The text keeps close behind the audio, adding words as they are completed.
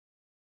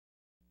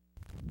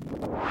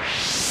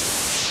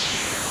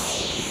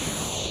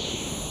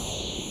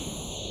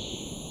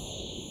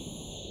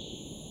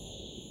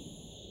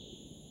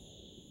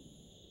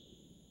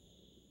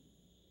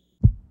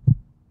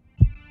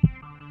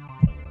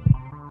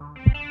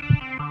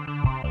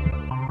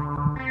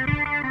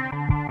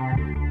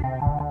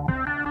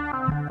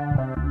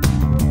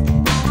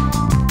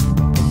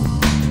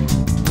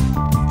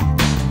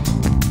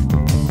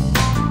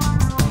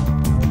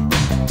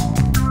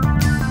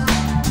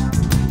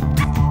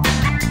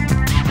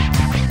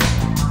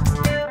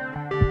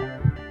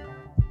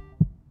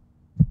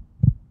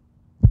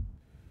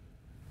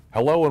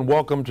Hello and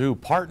welcome to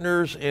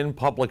Partners in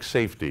Public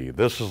Safety.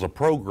 This is a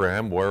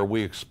program where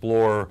we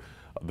explore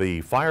the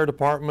fire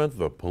department,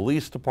 the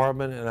police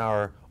department, and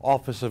our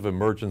Office of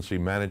Emergency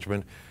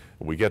Management.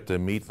 We get to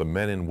meet the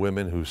men and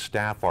women who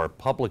staff our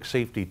public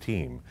safety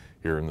team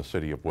here in the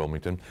city of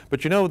Wilmington.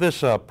 But you know,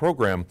 this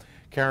program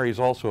carries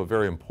also a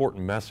very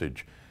important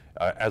message.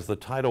 As the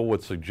title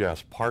would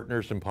suggest,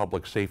 Partners in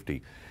Public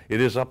Safety. It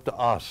is up to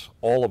us,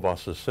 all of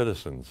us as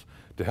citizens,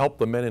 to help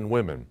the men and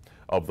women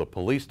of the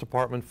police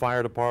department,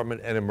 fire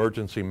department, and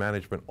emergency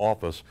management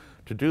office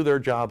to do their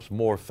jobs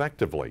more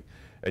effectively.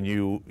 And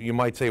you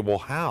might say, well,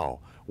 how?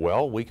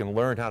 Well, we can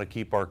learn how to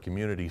keep our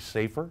community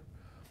safer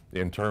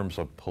in terms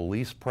of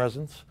police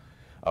presence.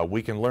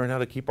 We can learn how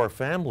to keep our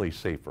families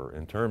safer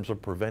in terms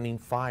of preventing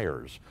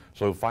fires,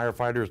 so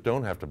firefighters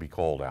don't have to be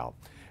called out.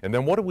 And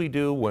then what do we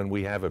do when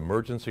we have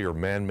emergency or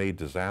man-made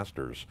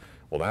disasters?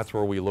 Well, that's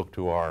where we look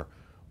to our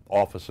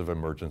Office of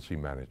Emergency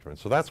Management.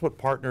 So that's what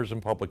Partners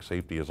in Public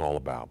Safety is all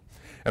about.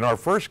 And our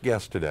first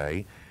guest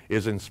today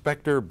is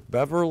Inspector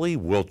Beverly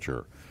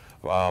Wilcher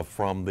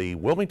from the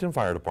Wilmington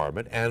Fire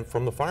Department and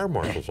from the Fire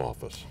Marshal's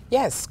office.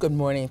 Yes, good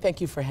morning.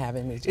 Thank you for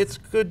having me, John. It's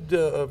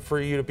good for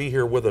you to be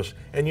here with us.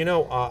 And you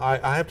know,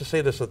 I have to say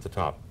this at the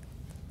top.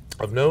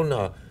 I've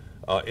known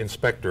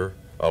Inspector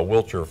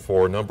Wilcher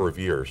for a number of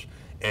years.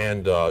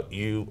 And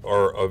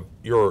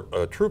you're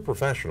a true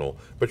professional,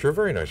 but you're a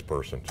very nice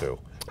person too.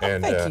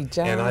 And, thank you,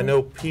 John. And I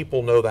know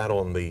people know that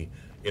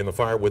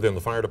within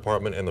the fire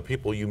department, and the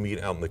people you meet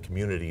out in the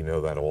community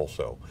know that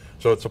also.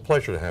 So it's a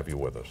pleasure to have you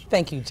with us.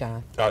 Thank you,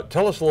 John.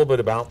 Tell us a little bit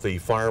about the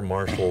Fire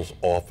Marshal's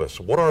office.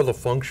 What are the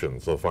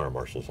functions of the Fire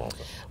Marshal's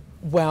office?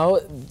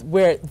 Well,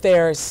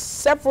 there are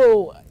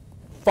several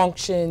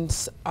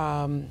functions.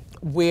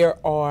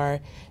 Where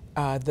are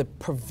the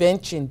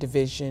prevention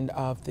division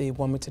of the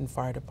Wilmington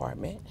Fire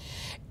Department,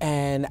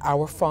 and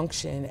our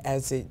function,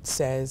 as it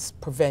says,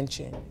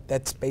 prevention.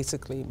 That's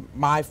basically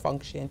my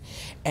function,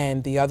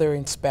 and the other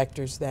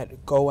inspectors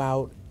that go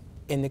out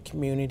in the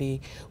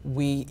community,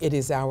 it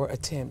is our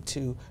attempt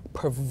to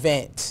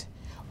prevent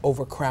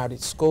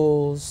overcrowded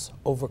schools,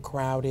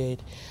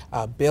 overcrowded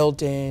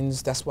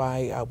buildings. That's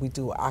why we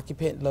do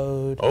occupant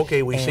load.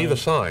 Okay, we see the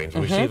signs.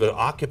 We see the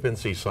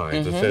occupancy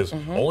signs. It says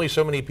only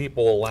so many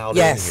people allowed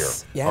in here.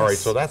 Yes. All right,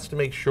 so that's to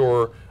make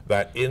sure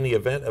that in the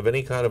event of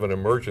any kind of an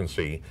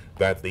emergency,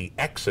 that the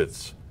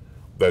exits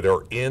that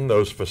are in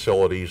those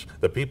facilities,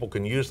 that people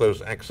can use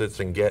those exits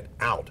and get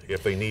out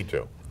if they need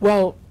to.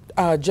 Well,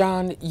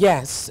 John,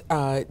 yes,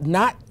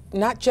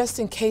 not just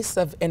in case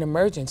of an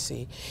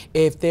emergency.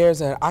 If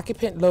there's an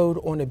occupant load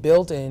on a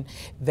building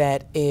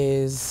that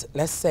is,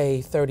 let's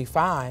say,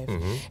 35,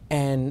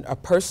 and a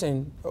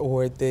person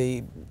or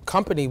the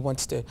company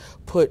wants to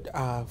put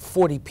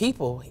 40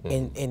 people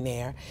in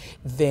there,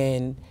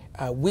 then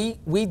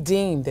we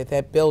deem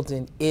that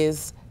building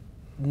is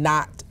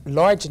not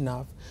large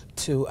enough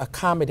to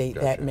accommodate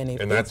that many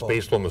people. And that's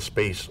based on the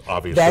space,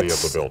 obviously,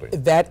 of the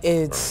building. That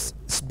is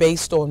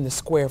based on the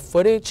square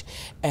footage,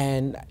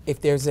 and if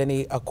there's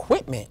any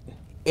equipment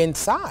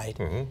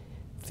inside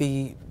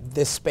the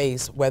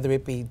space, whether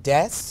it be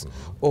desks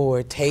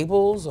or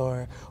tables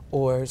or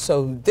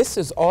so this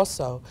is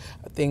also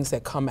things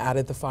that come out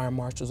of the Fire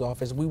Marshal's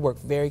office. We work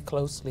very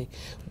closely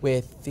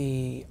with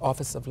the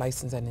Office of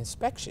License and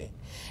Inspection,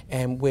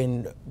 and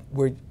when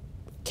we're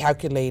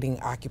calculating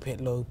occupant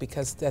load,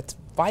 because that's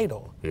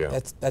vital. Yeah.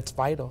 That's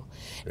vital.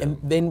 Yeah. And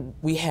then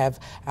we have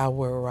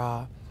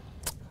our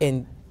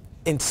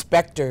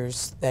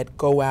inspectors that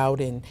go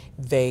out and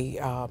they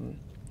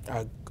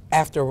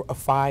after a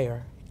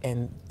fire,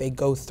 and they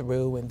go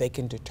through and they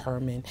can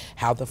determine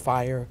how the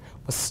fire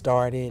was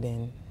started,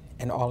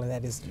 and all of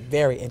that is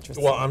very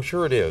interesting. Well, I'm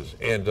sure it is,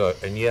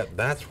 and yet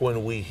that's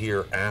when we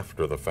hear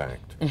after the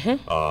fact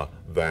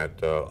that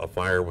a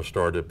fire was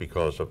started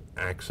because of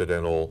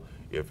accidental,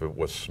 if it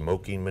was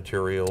smoking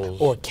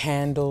materials or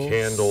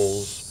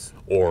candles,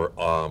 or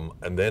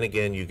and then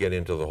again you get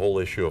into the whole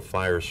issue of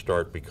fires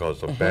start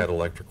because of bad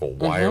electrical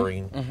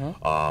wiring,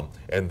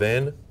 and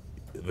then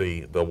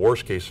the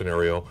worst case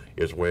scenario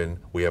is when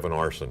we have an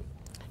arson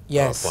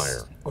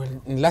fire. Or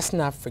let's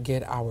not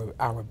forget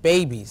our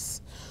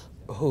babies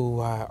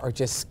who are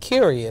just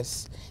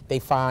curious. They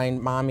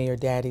find mommy or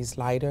daddy's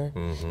lighter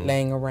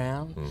laying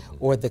around,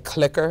 or the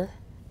clicker,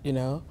 you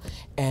know,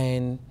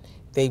 and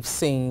they've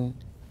seen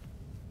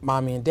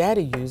mommy and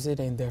daddy use it,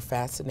 and they're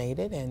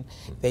fascinated, and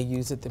they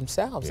use it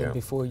themselves, and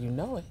before you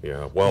know it,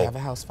 well, we have a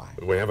house fire.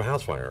 We have a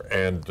house fire,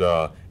 and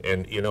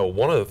you know,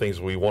 one of the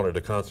things we wanted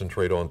to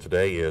concentrate on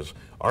today is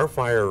our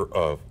fire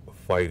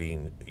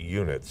fighting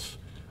units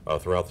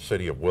throughout the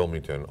city of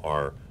Wilmington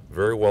are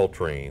very well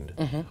trained.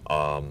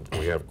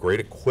 We have great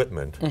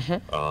equipment,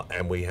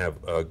 and we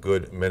have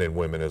good men and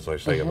women, as I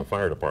say, in the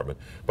fire department.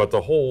 But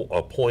the whole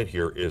point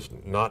here is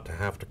not to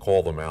have to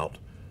call them out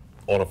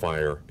on a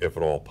fire if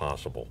at all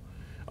possible.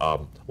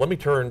 Let me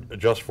turn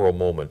just for a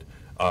moment.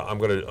 I'm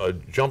going to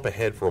jump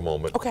ahead for a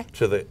moment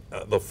to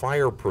the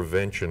fire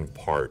prevention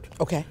part,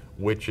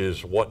 which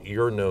is what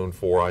you're known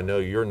for. I know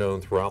you're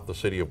known throughout the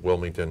city of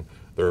Wilmington.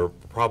 there are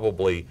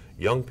probably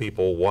young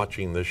people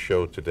watching this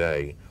show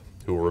today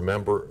who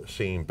remember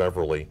seeing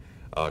Beverly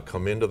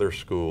come into their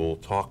school,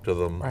 talk to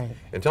them, Right.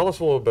 and tell us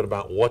a little bit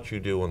about what you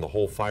do on the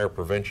whole fire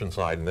prevention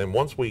side. And then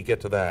once we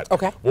get to that,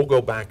 Okay. we'll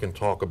go back and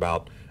talk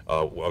about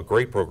a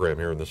great program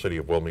here in the city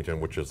of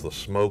Wilmington, which is the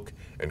smoke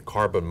and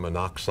carbon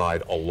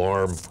monoxide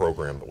alarm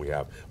program that we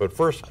have. But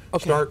first,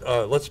 Okay.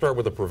 let's start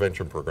with the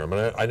prevention program.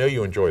 And I know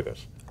you enjoy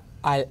this.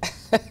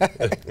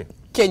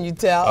 Can you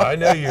tell? I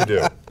know you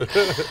do.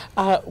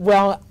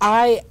 Well,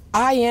 I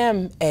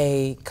am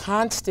a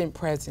constant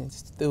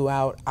presence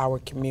throughout our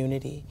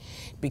community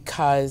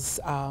because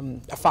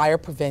fire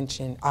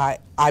prevention, I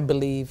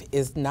believe,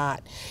 is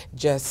not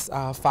just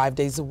 5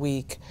 days a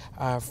week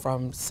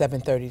from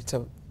 7:30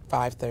 to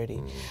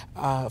 5:30.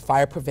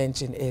 Fire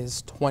prevention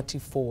is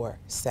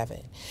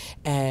 24/7.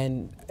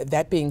 And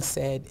that being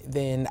said,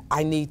 then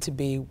I need to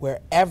be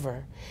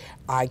wherever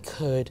I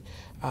could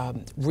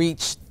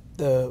reach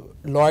the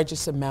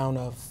largest amount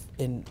of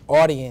an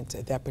audience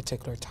at that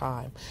particular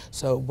time.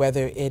 So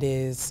whether it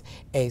is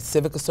a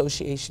civic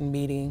association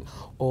meeting,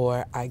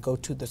 or I go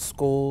to the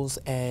schools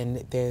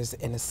and there's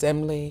an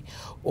assembly,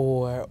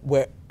 or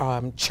where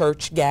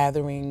church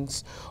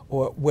gatherings,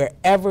 or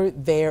wherever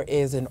there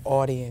is an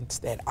audience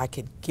that I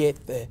could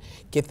get the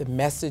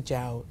message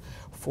out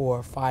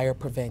for fire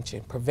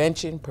prevention.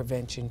 Prevention,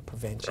 prevention,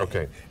 prevention.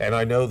 Okay, and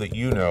I know that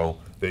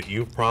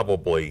you've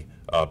probably,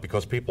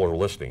 because people are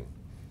listening,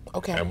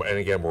 Okay. and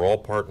again, we're all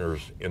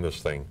partners in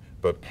this thing,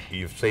 but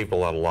you've saved a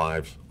lot of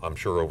lives, I'm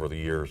sure, over the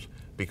years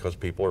because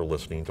people are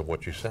listening to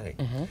what you say.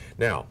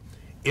 Now,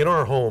 in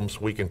our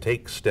homes, we can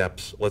take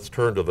steps. Let's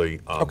turn to the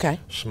Okay.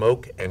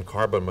 smoke and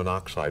carbon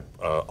monoxide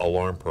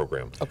alarm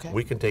program. Okay.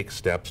 We can take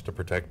steps to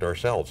protect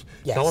ourselves.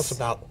 Yes. Tell us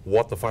about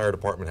what the fire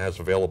department has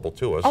available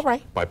to us All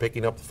right. by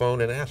picking up the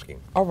phone and asking.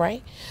 All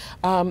right.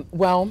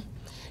 Well,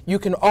 you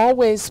can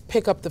always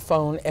pick up the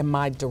phone, and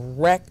my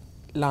direct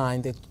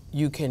line that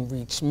you can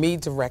reach me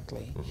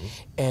directly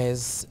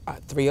is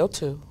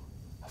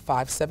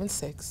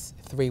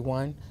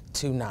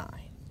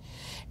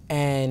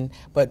 302-576-3129.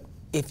 But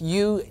if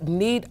you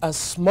need a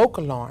smoke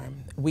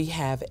alarm, we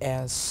have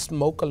a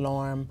smoke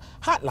alarm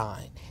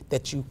hotline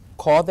that you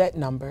call that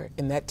number,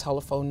 and that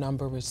telephone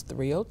number is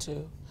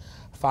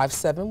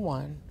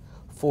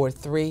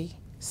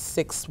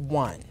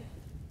 302-571-4361.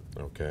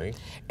 Okay.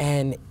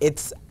 And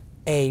it's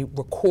a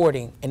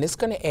recording, and it's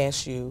going to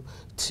ask you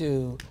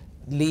to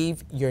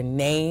leave your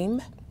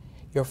name,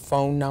 your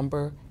phone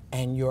number,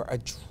 and your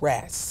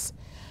address.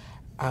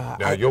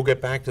 Now, you'll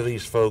get back to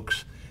these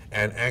folks,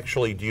 and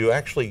actually, do you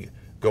actually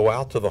go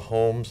out to the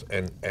homes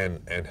and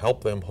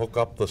help them hook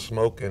up the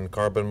smoke and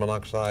carbon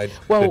monoxide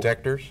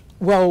detectors?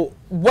 Well,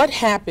 what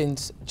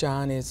happens,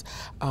 John, is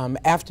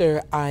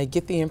after I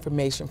get the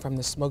information from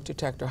the smoke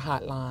detector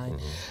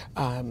hotline,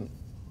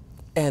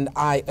 and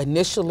I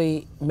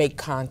initially make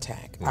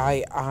contact.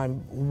 I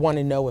want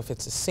to know if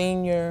it's a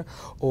senior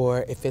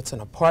or if it's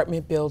an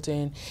apartment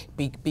building,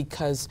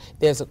 because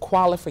there's a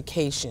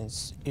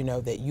qualifications,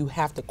 that you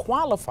have to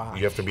qualify.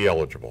 You have to be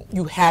eligible.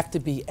 You have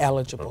to be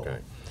eligible. Okay.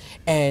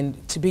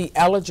 And to be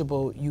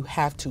eligible, you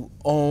have to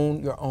own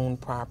your own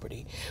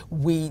property.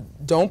 We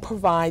don't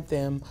provide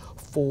them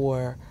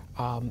for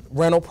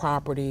rental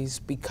properties,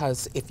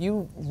 because if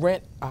you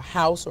rent a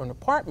house or an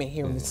apartment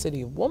here in the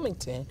city of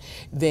Wilmington,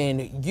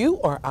 then you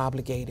are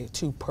obligated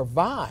to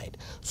provide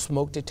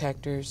smoke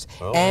detectors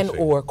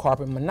or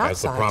carbon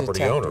monoxide property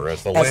detectors owner,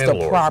 as the as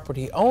landlord. the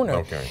property owner.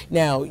 Okay.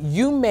 Now,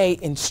 you may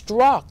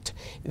instruct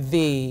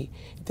the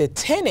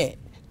tenant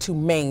to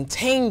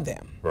maintain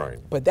them. Right.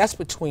 But that's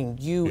between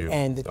you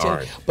and the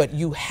tenant. right. But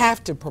you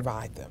have to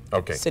provide them.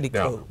 Okay. City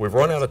now, code. we've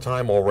run out of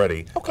time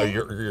already. Okay.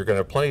 You're going to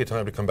have plenty of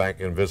time to come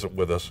back and visit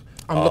with us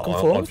I'm looking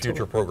forward on to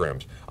future it.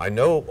 programs. I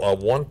know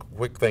one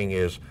quick thing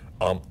is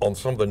on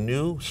some of the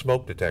new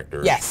smoke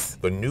detectors, Yes.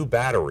 the new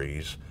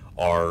batteries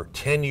are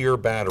 10-year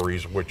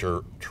batteries, which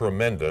are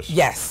tremendous.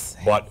 Yes.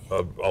 But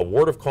a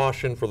word of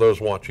caution for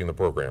those watching the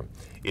program.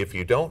 If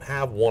you don't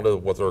have one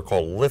of what are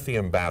called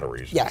lithium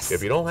batteries, Yes.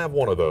 if you don't have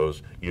one of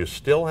those, you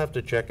still have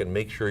to check and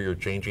make sure you're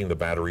changing the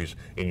batteries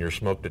in your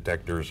smoke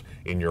detectors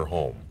in your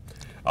home.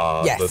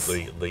 Yes.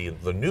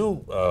 The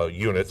new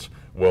units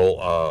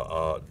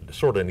will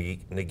sort of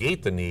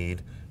negate the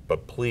need,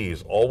 but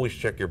please always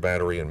check your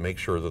battery and make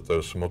sure that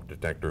those smoke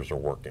detectors are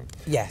working.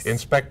 Yes.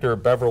 Inspector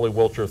Beverly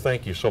Wilcher,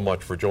 thank you so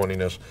much for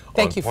joining us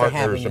Thank on you for having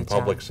Partners me, in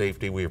Public John.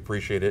 Safety. We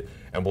appreciate it,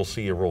 and we'll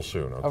see you real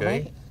soon, okay? All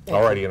right. Thank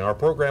All righty, and our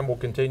program will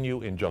continue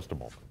in just a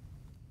moment.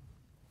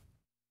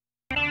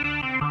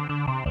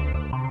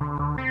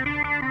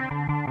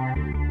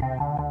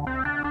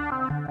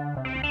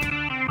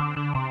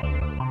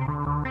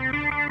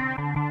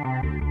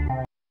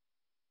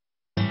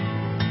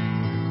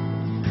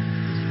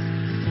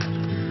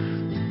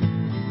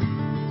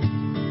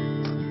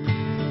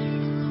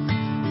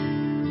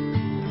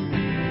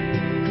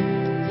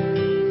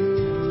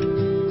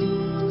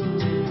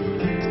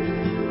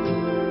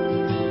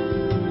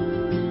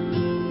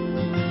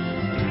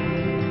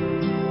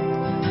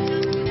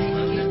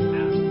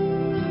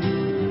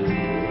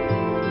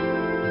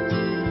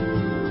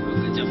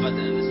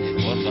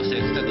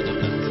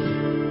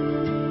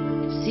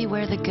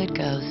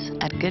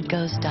 at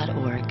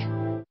goodgoes.org.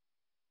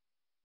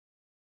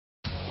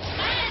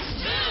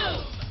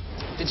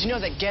 Did you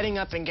know that getting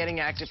up and getting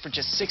active for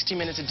just 60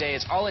 minutes a day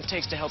is all it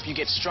takes to help you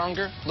get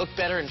stronger, look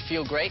better, and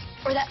feel great?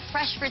 Or that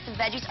fresh fruits and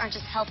veggies aren't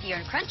just healthier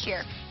and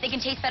crunchier, they can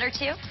taste better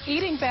too?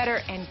 Eating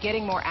better and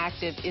getting more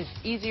active is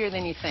easier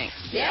than you think.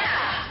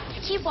 Yeah!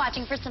 Keep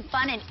watching for some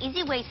fun and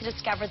easy ways to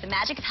discover the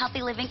magic of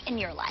healthy living in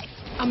your life.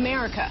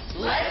 America.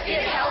 Let's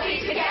get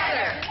healthy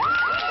together!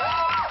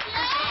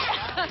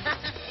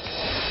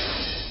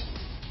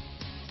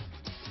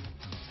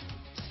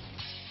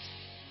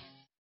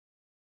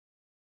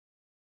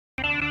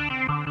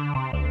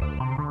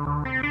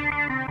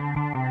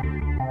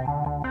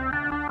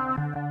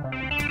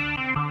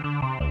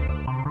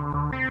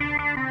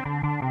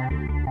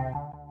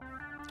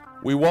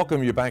 We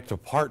welcome you back to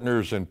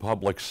Partners in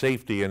Public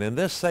Safety, and in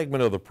this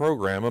segment of the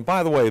program, and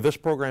by the way, this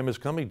program is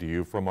coming to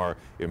you from our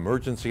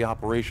Emergency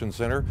Operations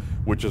Center,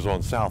 which is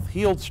on South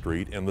Heald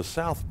Street in the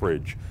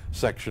Southbridge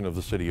section of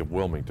the city of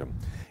Wilmington.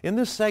 In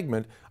this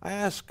segment, I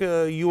ask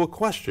you a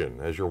question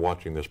as you're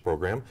watching this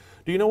program.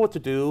 Do you know what to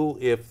do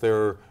if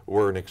there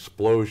were an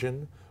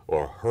explosion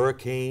or a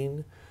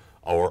hurricane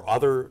or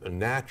other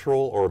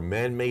natural or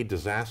man-made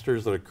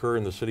disasters that occur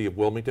in the city of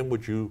Wilmington?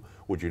 Would you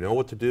know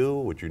what to do?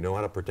 Would you know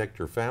how to protect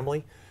your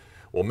family?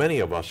 Well, many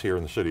of us here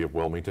in the city of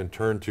Wilmington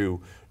turn to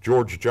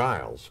George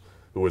Giles,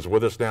 who is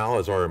with us now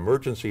as our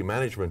Emergency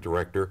Management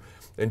Director.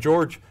 And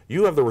George,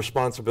 you have the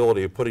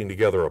responsibility of putting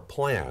together a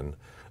plan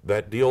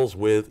that deals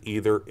with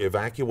either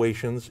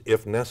evacuations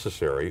if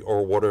necessary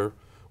or what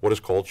is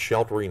called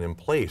sheltering in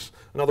place.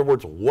 In other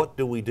words, what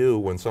do we do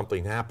when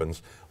something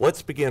happens?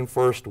 Let's begin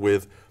first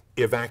with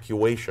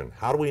evacuation.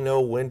 How do we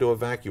know when to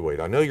evacuate?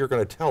 I know you're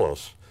going to tell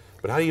us,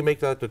 but how do you make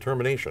that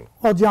determination?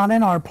 Well, John,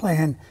 in our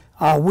plan,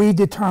 we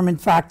determine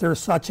factors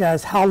such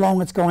as how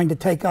long it's going to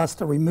take us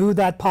to remove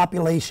that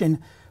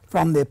population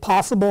from the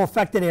possible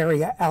affected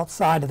area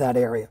outside of that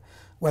area,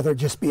 whether it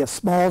just be a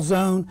small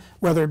zone,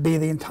 whether it be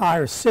the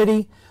entire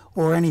city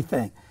or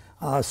anything.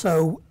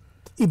 So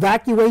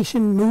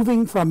evacuation,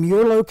 moving from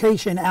your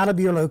location out of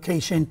your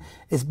location,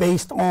 is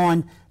based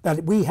on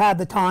that we have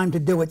the time to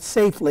do it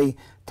safely,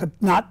 to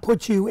not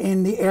put you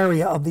in the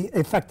area of the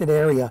affected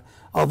area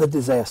of the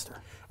disaster.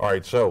 All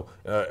right, so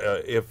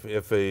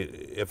if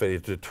a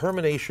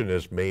determination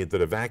is made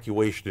that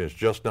evacuation is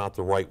just not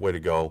the right way to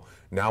go,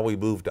 now we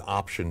move to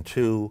option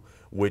 2,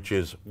 which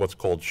is what's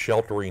called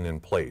sheltering in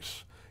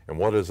place. And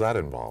what does that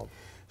involve?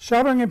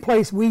 Sheltering in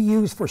place we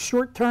use for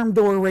short-term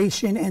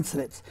duration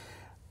incidents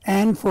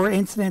and for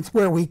incidents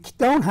where we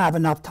don't have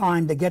enough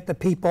time to get the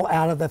people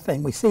out of the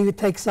thing. We see it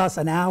takes us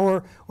an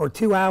hour or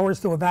 2 hours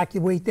to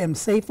evacuate them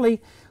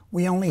safely.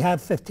 We only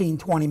have 15,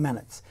 20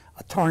 minutes.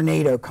 A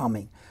tornado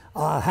coming.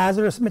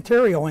 Hazardous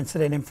material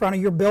incident in front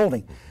of your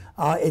building.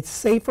 It's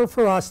safer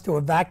for us to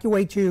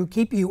evacuate you,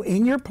 keep you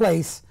in your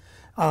place,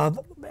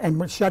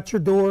 and shut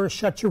your doors,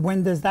 shut your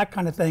windows, that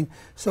kind of thing.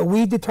 So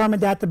we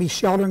determined that to be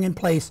sheltering in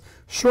place,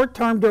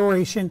 short-term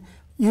duration,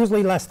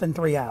 usually less than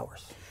 3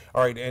 hours.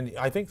 All right, and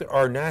I think that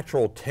our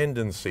natural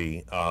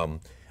tendency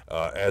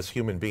as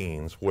human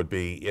beings would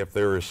be, if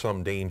there is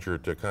some danger,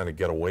 to kind of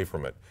get away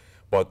from it.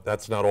 But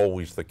that's not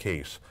always the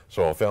case.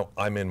 So if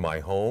I'm in my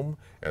home,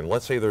 and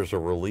let's say there's a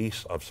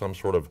release of some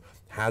sort of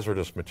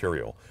hazardous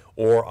material,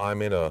 or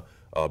I'm in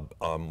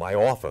my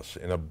office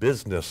in a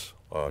business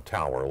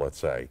tower, let's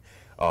say,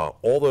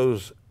 all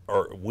those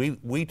are,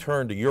 we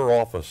turn to your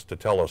office to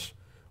tell us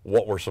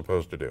what we're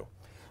supposed to do.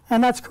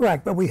 And that's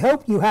correct, but we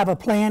hope you have a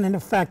plan in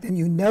effect and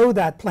you know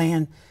that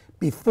plan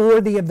before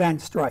the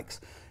event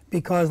strikes.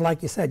 Because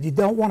like you said, you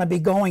don't want to be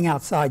going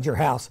outside your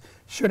house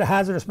should a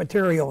hazardous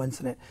material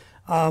incident.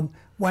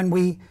 When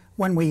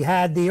we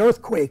had the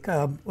earthquake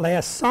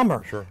last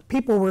summer, sure,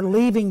 people were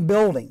leaving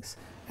buildings,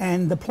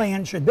 and the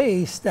plan should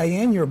be stay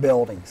in your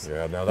buildings.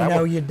 Yeah, now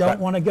that you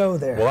don't want to go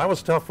there. Well, that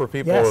was tough for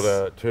people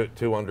Yes.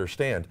 to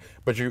understand.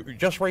 But you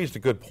just raised a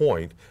good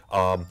point.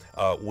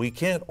 We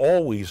can't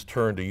always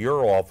turn to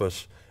your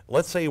office.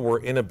 Let's say we're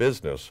in a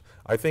business.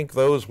 I think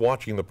those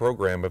watching the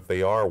program, if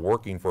they are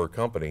working for a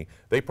company,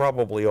 they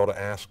probably ought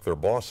to ask their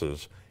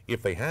bosses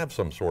if they have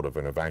some sort of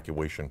an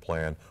evacuation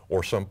plan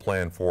or some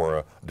plan for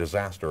a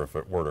disaster if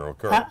it were to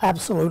occur.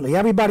 Absolutely.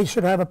 Everybody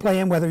should have a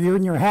plan, whether you're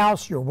in your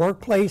house, your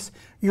workplace,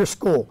 your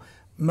school.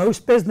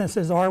 Most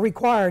businesses are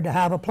required to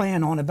have a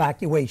plan on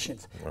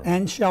evacuations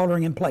and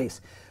sheltering in place.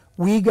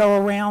 We go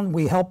around,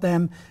 we help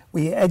them,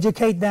 we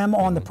educate them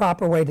on the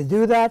proper way to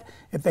do that.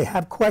 If they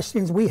have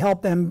questions, we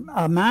help them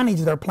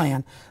manage their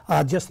plan,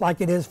 just like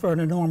it is for a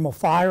normal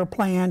fire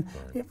plan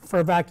for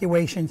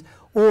evacuations.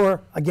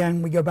 Or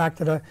again, we go back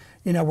to the,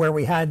 where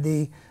we had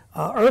the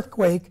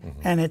earthquake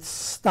and it's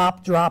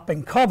stop, drop,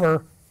 and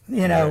cover.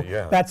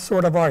 That's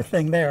sort of our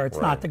thing there. It's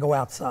not to go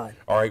outside.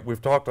 All right,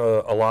 we've talked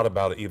a lot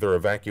about either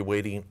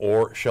evacuating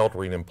or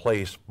sheltering in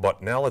place,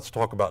 but now let's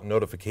talk about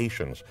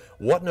notifications.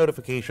 What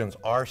notifications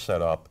are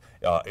set up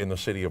in the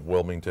city of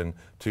Wilmington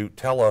to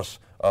tell us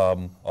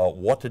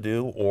what to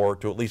do, or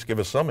to at least give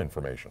us some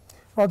information?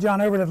 Well,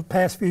 John, over the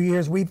past few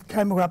years, we've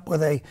come up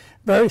with a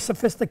very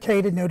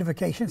sophisticated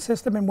notification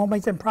system in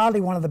Wilmington,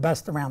 probably one of the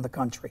best around the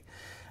country.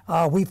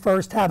 We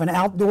first have an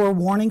outdoor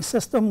warning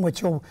system,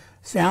 which will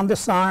sound the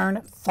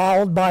siren,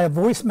 followed by a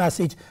voice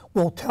message,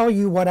 will tell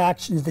you what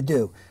actions to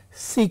do.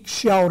 Seek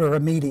shelter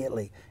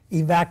immediately.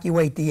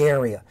 Evacuate the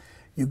area.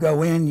 You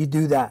go in, you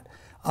do that.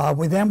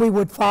 Then we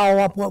would follow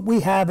up. What we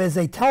have is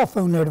a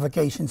telephone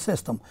notification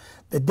system.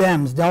 The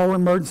DEMS, Delaware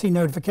Emergency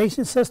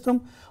Notification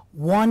System,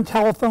 one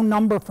telephone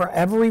number for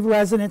every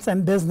residence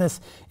and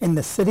business in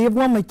the city of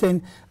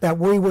Wilmington that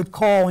we would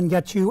call and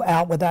get you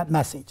out with that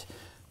message.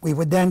 We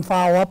would then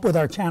follow up with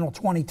our channel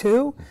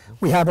 22.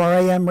 We have our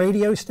AM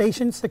radio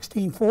station,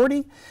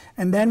 1640,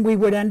 and then we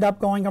would end up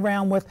going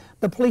around with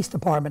the police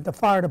department, the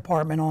fire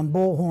department on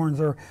bullhorns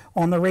or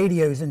on the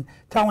radios and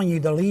telling you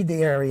to leave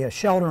the area,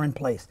 shelter in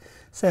place.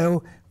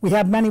 So we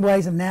have many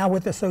ways, and now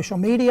with the social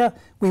media,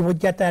 we would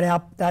get that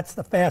out. That's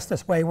the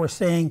fastest way we're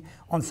seeing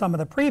on some of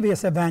the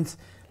previous events.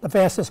 The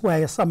fastest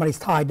way is somebody's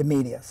tied to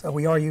media, so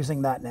we are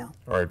using that now.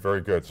 All right, very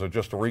good. So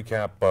just to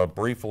recap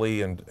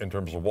briefly in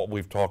terms of what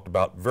we've talked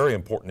about, very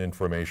important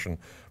information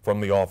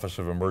from the Office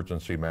of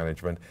Emergency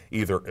Management,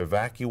 either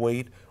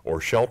evacuate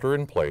or shelter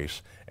in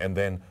place, and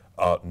then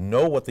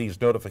know what these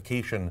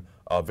notification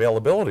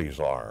availabilities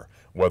are,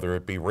 whether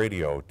it be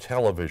radio,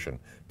 television,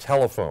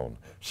 telephone.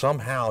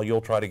 Somehow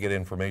you'll try to get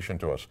information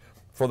to us.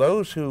 For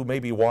those who may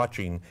be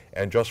watching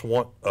and just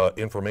want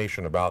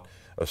information about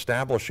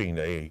establishing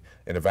an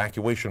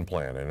evacuation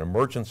plan, an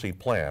emergency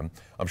plan,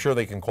 I'm sure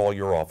they can call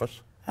your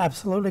office.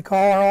 Absolutely.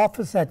 Call our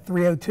office at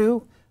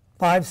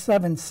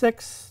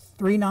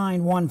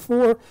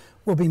 302-576-3914.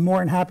 We'll be more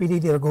than happy to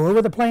either go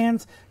over the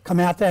plans, come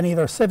out to any of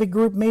our civic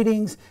group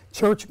meetings,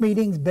 church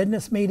meetings,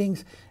 business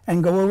meetings,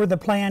 and go over the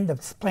plan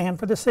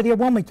for the city of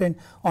Wilmington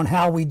on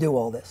how we do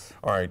all this.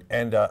 All right,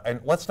 and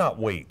let's not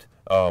wait.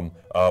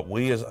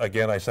 We,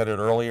 again, I said it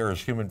earlier,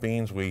 as human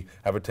beings, we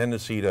have a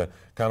tendency to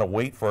kind of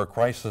wait for a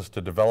crisis to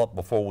develop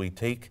before we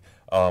take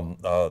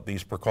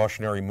these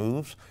precautionary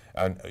moves,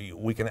 and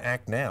we can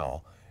act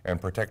now and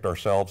protect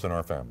ourselves and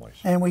our families.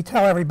 And we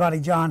tell everybody,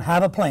 John,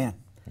 have a plan.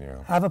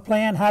 Yeah. Have a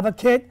plan, have a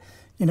kit.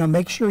 You know,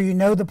 make sure you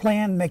know the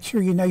plan, make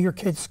sure you know your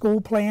kids'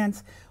 school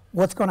plans,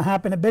 what's going to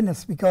happen in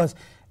business, because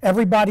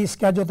everybody's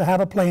scheduled to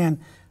have a plan.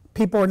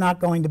 People are not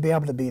going to be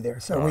able to be there,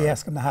 so we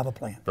ask them to have a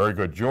plan. Very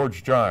good.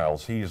 George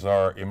Giles, he's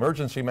our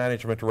Emergency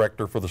Management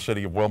Director for the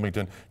City of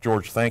Wilmington.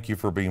 George, thank you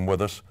for being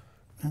with us.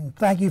 And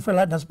thank you for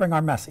letting us bring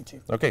our message.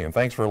 Okay, and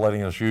thanks for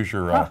letting us use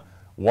your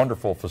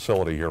wonderful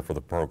facility here for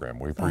the program.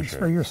 We appreciate it. Thanks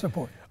for your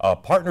support.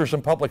 Partners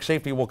in Public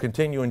Safety will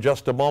continue in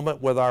just a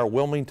moment with our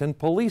Wilmington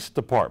Police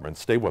Department.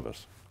 Stay with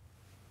us.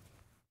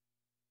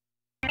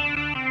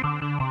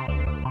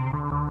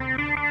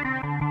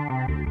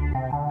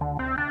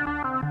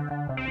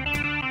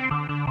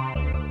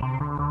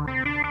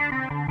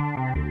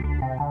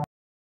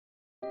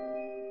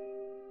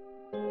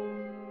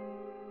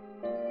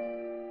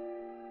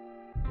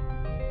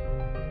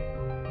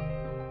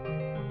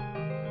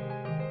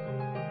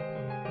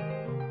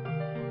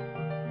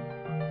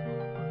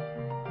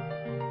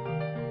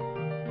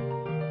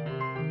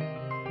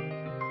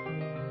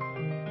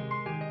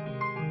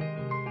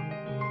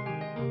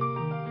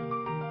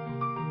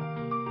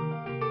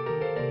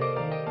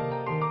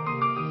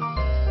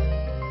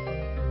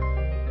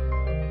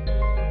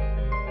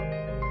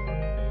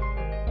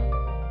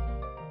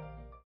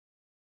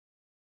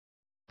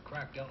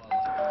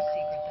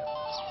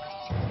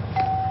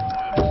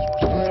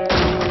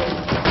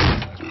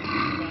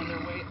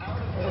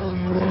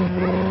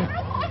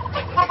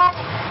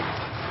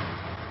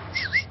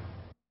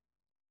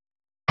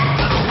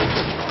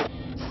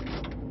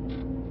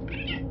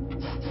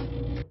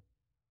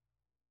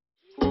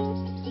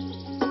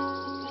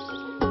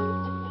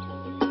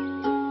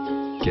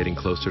 Getting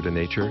closer to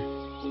nature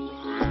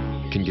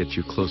can get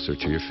you closer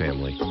to your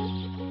family.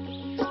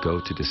 Go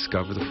to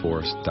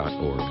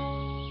discovertheforest.org.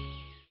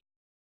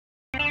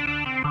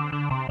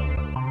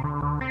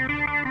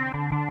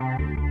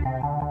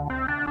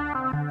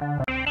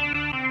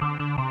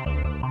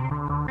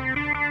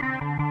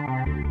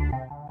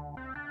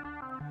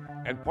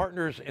 And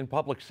Partners in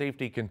Public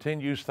Safety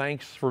continues.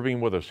 Thanks for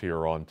being with us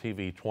here on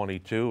TV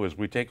 22 as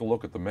we take a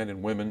look at the men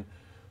and women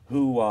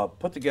who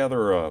put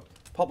together a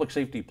public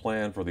safety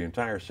plan for the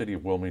entire city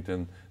of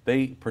Wilmington.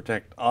 They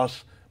protect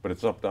us, but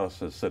it's up to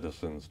us as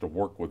citizens to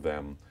work with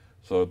them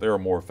so they're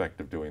more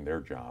effective doing their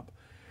job.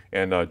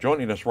 And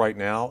joining us right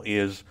now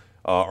is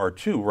our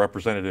two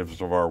representatives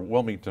of our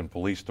Wilmington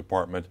Police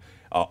Department.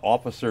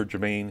 Officer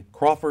Jermaine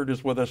Crawford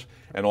is with us,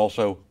 and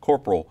also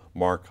Corporal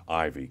Mark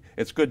Ivy.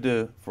 It's good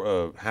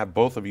to have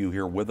both of you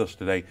here with us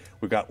today.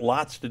 We've got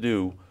lots to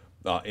do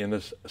in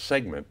this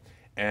segment,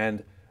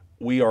 and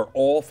we are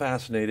all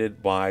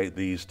fascinated by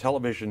these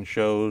television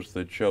shows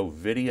that show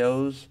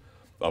videos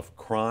of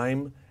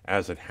crime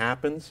as it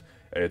happens.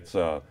 It's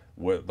the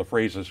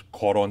phrase is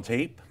caught on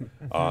tape.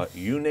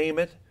 You name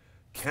it,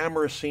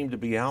 cameras seem to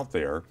be out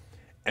there.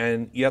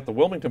 And yet the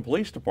Wilmington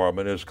Police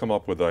Department has come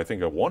up with, I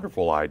think, a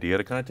wonderful idea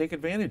to kind of take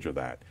advantage of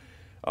that.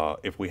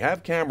 If we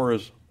have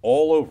cameras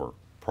all over.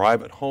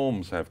 Private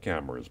homes have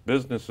cameras,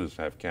 businesses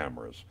have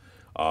cameras.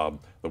 The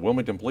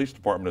Wilmington Police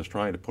Department is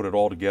trying to put it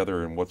all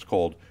together in what's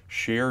called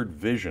shared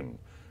vision.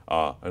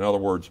 In other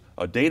words,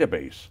 a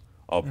database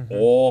of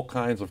all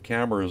kinds of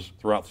cameras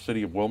throughout the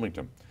city of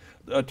Wilmington.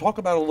 Talk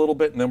about it a little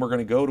bit, and then we're going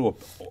to go to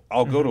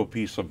I'll go to a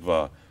piece of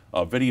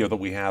a video that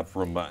we have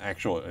from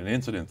an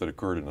incident that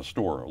occurred in a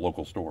store, a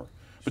local store.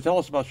 But tell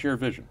us about shared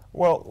vision.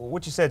 Well,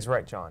 what you said is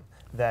right, John,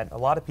 that a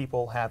lot of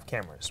people have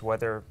cameras,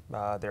 whether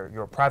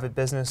you're a private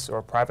business or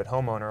a private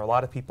homeowner. A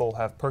lot of people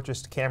have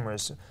purchased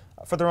cameras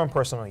for their own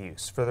personal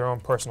use, for their own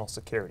personal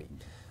security.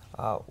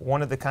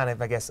 One of the kind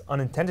of, I guess,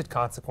 unintended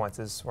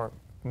consequences, or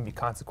maybe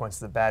consequence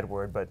is a bad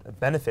word, but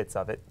benefits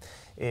of it,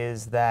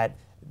 is that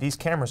these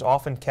cameras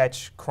often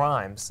catch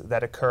crimes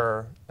that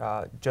occur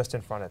just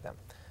in front of them.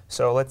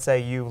 So let's say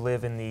you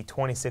live in the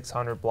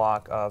 2600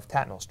 block of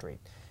Tatnall Street.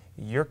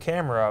 Your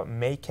camera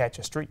may catch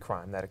a street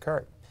crime that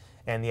occurred.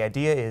 And the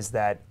idea is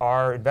that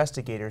our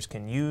investigators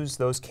can use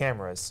those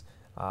cameras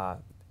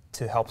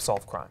to help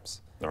solve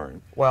crimes. All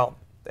right. Well,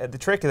 the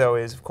trick, though,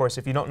 is, of course,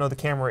 if you don't know the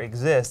camera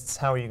exists,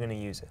 how are you going to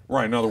use it?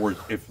 Right. In other words,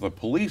 if the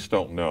police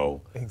don't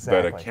know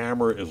Exactly. that a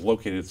camera is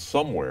located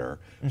somewhere,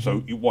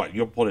 so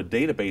you'll put a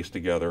database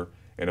together,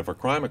 and if a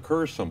crime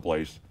occurs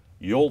someplace,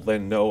 you'll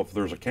then know if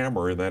there's a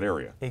camera in that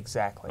area.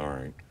 Exactly. All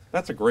right.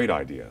 That's a great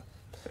idea.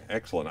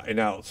 Excellent. And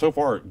now, so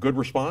far, good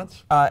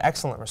response?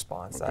 Excellent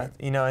response. Okay.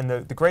 You know, and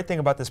the great thing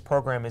about this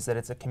program is that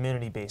it's a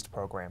community-based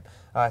program.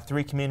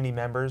 3 community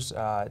members,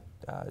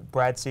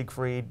 Brad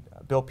Siegfried,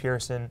 Bill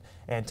Pearson,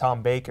 and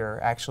Tom Baker,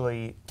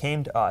 actually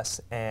came to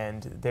us,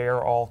 and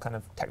they're all kind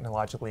of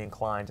technologically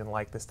inclined and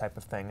like this type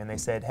of thing. And they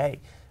said, hey,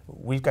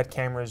 we've got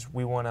cameras.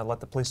 We want to let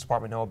the police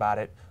department know about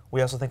it.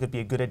 We also think it'd be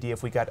a good idea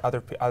if we got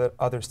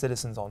other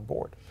citizens on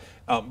board.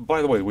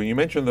 By the way, when you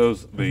mentioned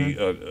those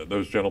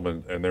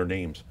gentlemen and their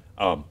names,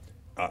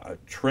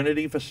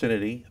 Trinity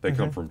Vicinity, they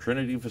come from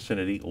Trinity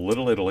Vicinity,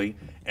 Little Italy,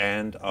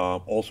 and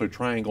also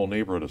Triangle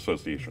Neighborhood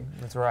Association.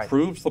 That's right.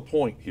 Proves the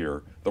point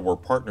here that we're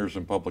partners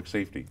in public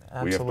safety.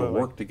 Absolutely. We have to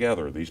work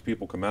together. These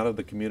people come out of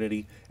the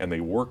community and they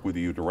work with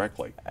you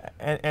directly.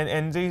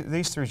 And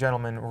these 3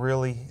 gentlemen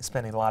really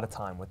spend a lot of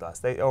time with us.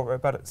 They over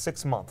about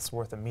 6 months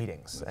worth of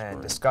meetings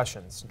and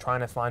discussions, trying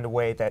to find a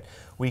way that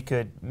we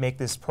could make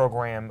this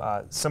program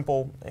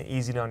simple,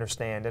 easy to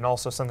understand, and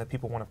also something that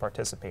people want to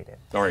participate in.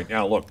 All right,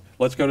 now look,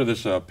 let's go to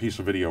this piece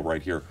of video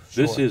right here.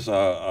 Sure. This is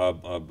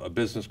a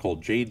business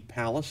called Jade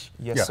Palace.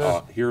 Yes,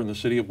 sir. Here in the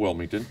city of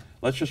Wilmington.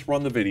 Let's just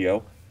run the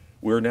video.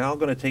 We're now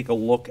going to take a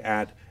look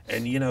at,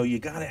 and you know, you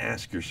got to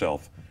ask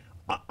yourself,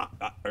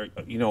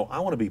 you know, I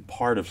want to be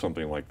part of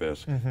something like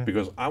this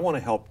because I want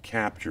to help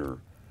capture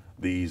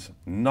these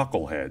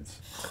knuckleheads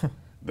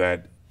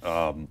that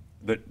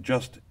that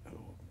just,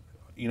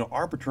 you know,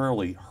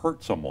 arbitrarily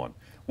hurt someone.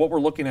 What we're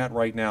looking at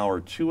right now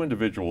are 2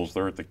 individuals.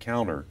 They're at the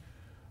counter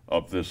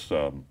of this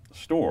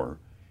store,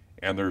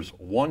 and there's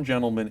one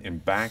gentleman in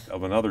back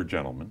of another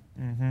gentleman.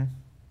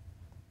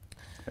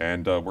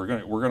 And we're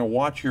gonna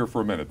watch here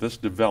for a minute. This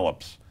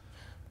develops.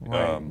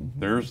 Right.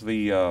 There's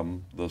the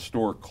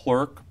store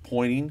clerk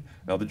pointing.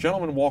 Now the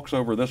gentleman walks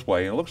over this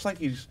way, and it looks like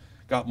he's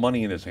got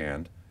money in his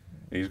hand.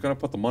 He's going to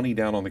put the money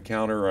down on the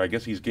counter. Or I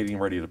guess he's getting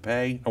ready to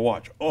pay. Now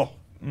watch. Oh,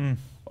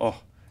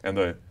 and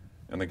the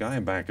guy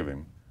in back of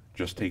him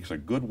just takes a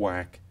good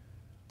whack.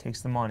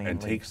 Takes the money and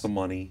takes leaves. the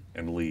money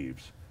and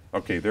leaves.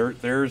 Okay,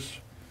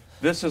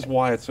 this is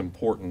why it's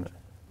important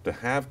to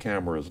have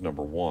cameras,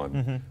 number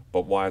one,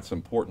 but why it's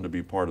important to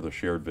be part of the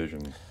shared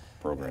vision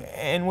program.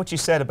 And what you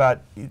said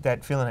about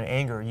that feeling of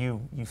anger you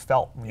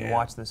felt when you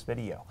watched this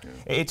video.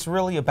 It's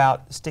really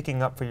about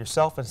sticking up for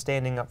yourself and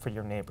standing up for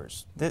your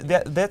neighbors.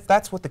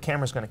 That's what the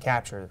camera's going to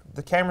capture.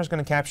 The camera's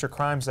going to capture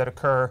crimes that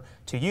occur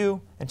to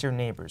you and to your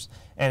neighbors.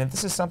 And if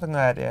this is something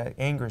that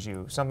angers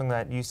you, something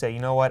that you say, you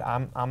know what,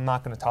 I'm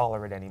not going to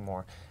tolerate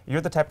anymore,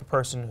 you're the type of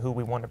person who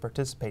we want to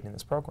participate in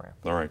this program.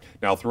 All right.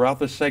 Now, throughout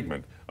this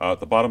segment, at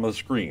the bottom of the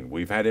screen,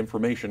 we've had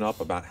information up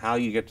about how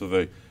you get to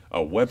the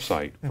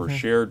website for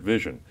Shared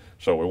Vision.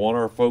 So we want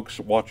our folks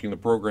watching the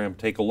program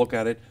take a look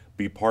at it,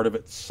 be part of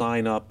it,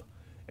 sign up,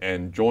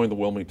 and join the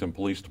Wilmington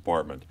Police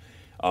Department.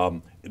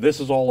 This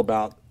is all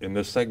about, in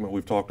this segment,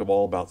 we've talked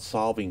all about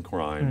solving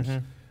crimes.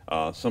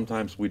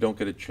 Sometimes we don't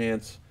get a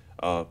chance,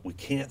 we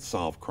can't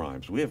solve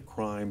crimes. We have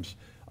crimes,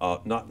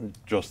 not in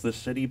just this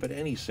city, but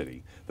any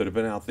city, that have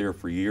been out there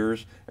for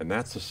years, and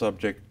that's the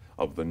subject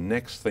of the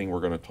next thing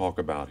we're going to talk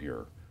about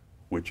here,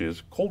 which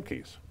is Cold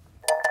Case.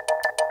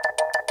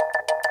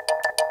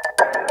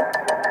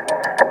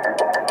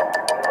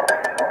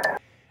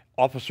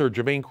 Officer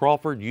Jermaine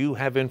Crawford, you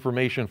have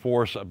information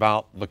for us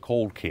about the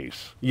Cold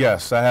Case.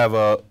 Yes, I have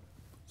a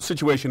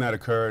situation that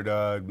occurred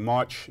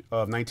March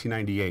of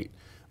 1998.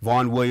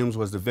 Vaughn Williams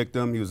was the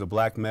victim. He was a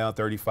black male,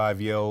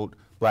 35-year-old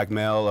black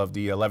male of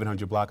the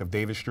 1100 block of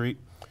Davis Street.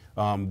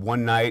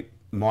 One night,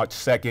 March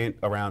 2nd,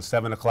 around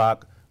 7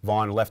 o'clock,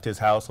 Vaughn left his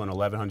house on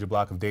 1100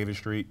 block of Davis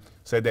Street,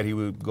 said that he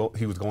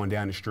was going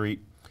down the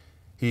street.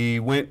 He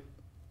went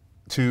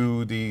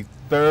to the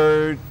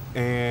 3rd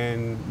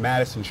and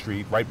Madison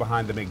Street, right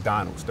behind the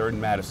McDonald's, 3rd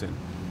and Madison.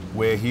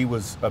 where he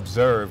was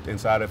observed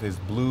inside of his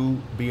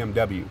blue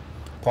BMW,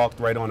 parked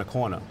right on the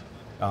corner.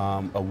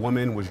 A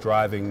woman was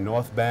driving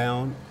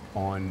northbound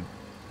on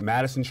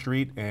Madison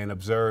Street and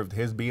observed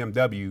his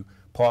BMW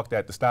parked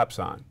at the stop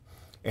sign.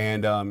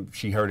 And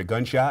she heard a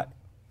gunshot,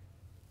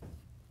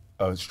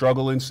 a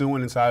struggle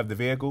ensuing inside of the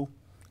vehicle,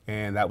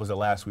 and that was the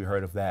last we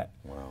heard of that.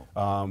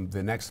 Wow.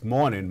 The next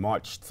morning,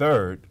 March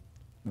 3rd,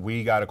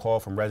 we got a call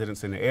from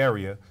residents in the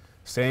area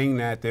saying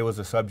that there was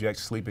a subject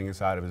sleeping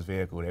inside of his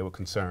vehicle. They were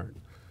concerned.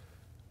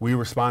 We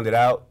responded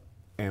out,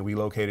 and we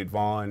located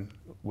Vaughn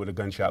with a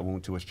gunshot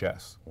wound to his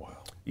chest. Wow.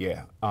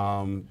 Yeah.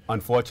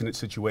 Unfortunate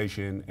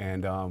situation,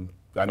 and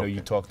I know you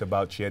talked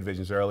about shared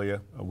visions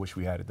earlier. I wish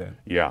we had it then.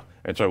 Yeah,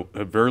 and so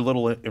very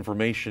little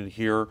information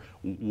here.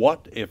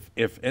 What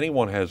if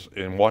anyone has,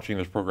 in watching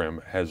this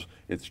program,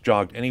 it's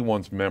jogged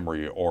anyone's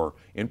memory or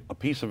a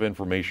piece of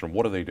information,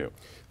 what do they do?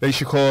 They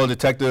should call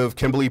Detective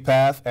Kimberly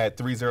Path at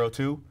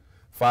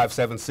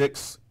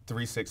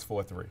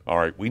 302-576-3643. All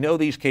right, we know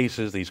these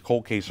cases, these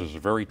cold cases, are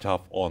very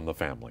tough on the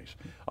families.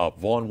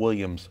 Vaughn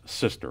Williams'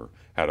 sister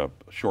had a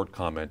short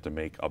comment to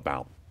make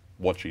about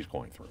what she's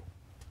going through.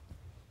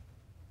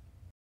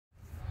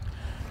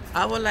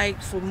 I would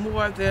like for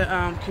more of the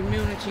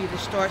community to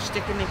start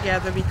sticking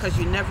together, because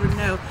you never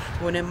know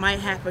when it might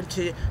happen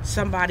to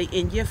somebody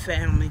in your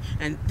family,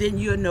 and then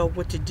you'll know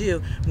what to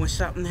do when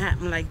something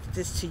happened like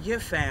this to your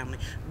family.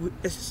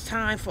 It's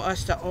time for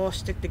us to all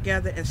stick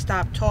together and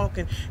stop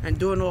talking and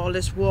doing all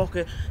this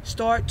walking.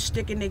 Start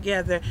sticking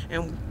together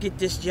and get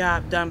this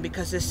job done,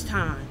 because it's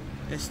time.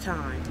 It's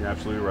time. You're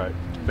absolutely right.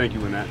 Thank you,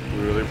 Lynette.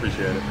 We really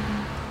appreciate it.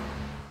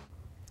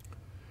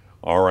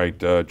 All right,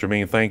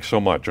 Jermaine, thanks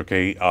so much.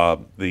 Okay,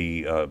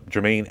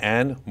 Jermaine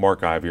and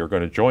Mark Ivey are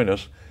going to join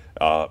us,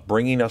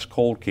 bringing us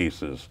cold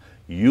cases.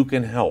 You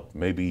can help.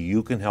 Maybe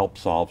you can help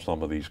solve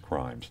some of these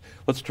crimes.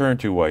 Let's turn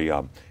to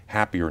a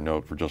happier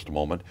note for just a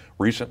moment.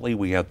 Recently,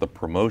 we had the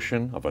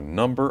promotion of a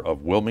number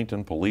of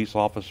Wilmington police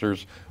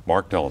officers.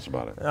 Mark, tell us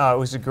about it. It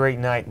was a great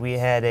night. We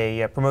had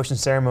a promotion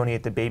ceremony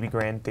at the Baby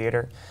Grand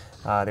Theater.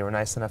 They were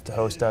nice enough to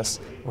host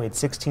us. We had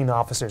 16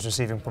 officers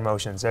receiving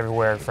promotions,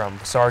 everywhere from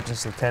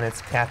sergeants,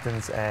 lieutenants,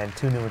 captains, and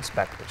 2 new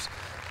inspectors.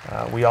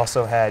 We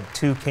also had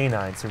 2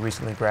 canines who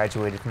recently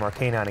graduated from our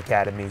Canine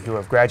Academy, who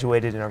have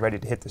graduated and are ready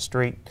to hit the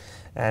street.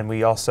 And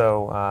we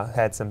also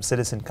had some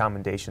citizen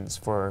commendations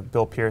for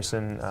Bill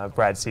Pearson,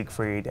 Brad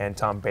Siegfried, and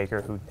Tom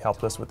Baker, who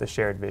helped us with the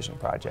Shared Vision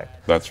project.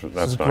 That's it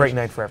was a nice. great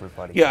night for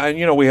everybody. Yeah, and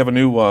you know, we have a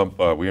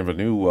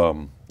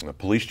new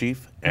police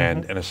chief,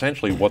 and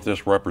essentially what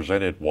this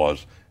represented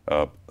was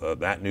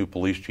that new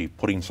police chief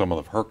putting some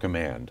of her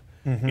command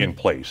in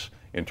place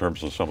in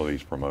terms of some of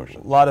these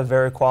promotions. A lot of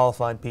very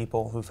qualified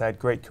people who've had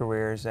great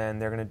careers,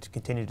 and they're going to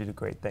continue to do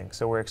great things.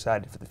 So we're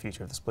excited for the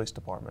future of this police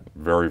department.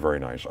 Very, very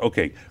nice.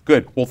 Okay,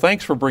 good. Well,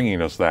 thanks for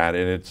bringing us that.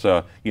 And it's,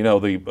 you know,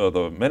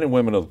 the men and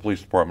women of the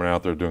police department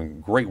out there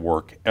doing great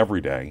work every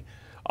day.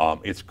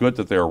 It's good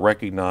that they're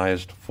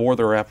recognized for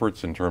their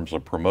efforts in terms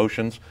of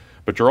promotions,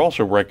 but you're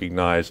also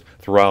recognized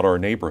throughout our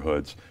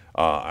neighborhoods.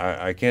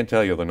 I can't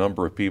tell you the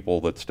number of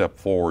people that step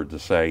forward to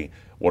say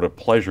what a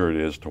pleasure it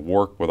is to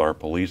work with our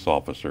police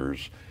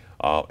officers,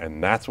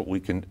 and that's what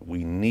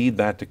we need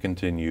that to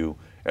continue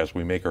as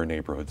we make our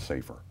neighborhoods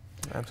safer.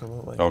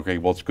 Absolutely. Okay,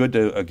 well, it's good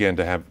to, again,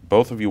 to have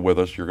both of you with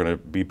us. You're going to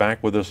be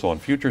back with us on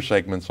future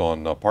segments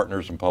on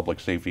Partners in Public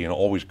Safety, and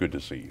always good to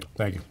see you.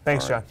 Thank you.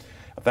 Thanks, John.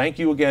 Thank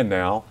you again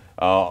now.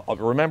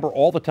 Remember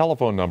all the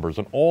telephone numbers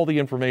and all the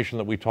information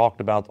that we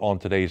talked about on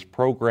today's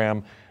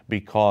program,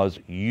 because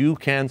you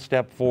can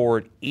step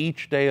forward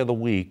each day of the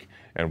week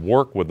and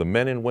work with the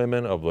men and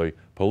women of the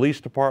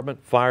police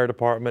department, fire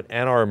department,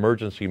 and our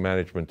emergency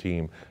management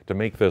team to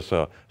make this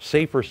a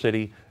safer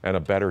city and a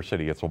better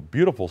city. It's a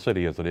beautiful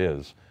city as it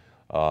is,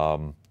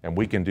 and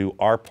we can do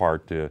our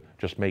part to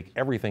just make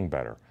everything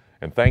better.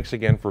 And thanks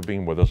again for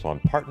being with us on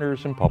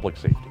Partners in Public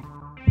Safety.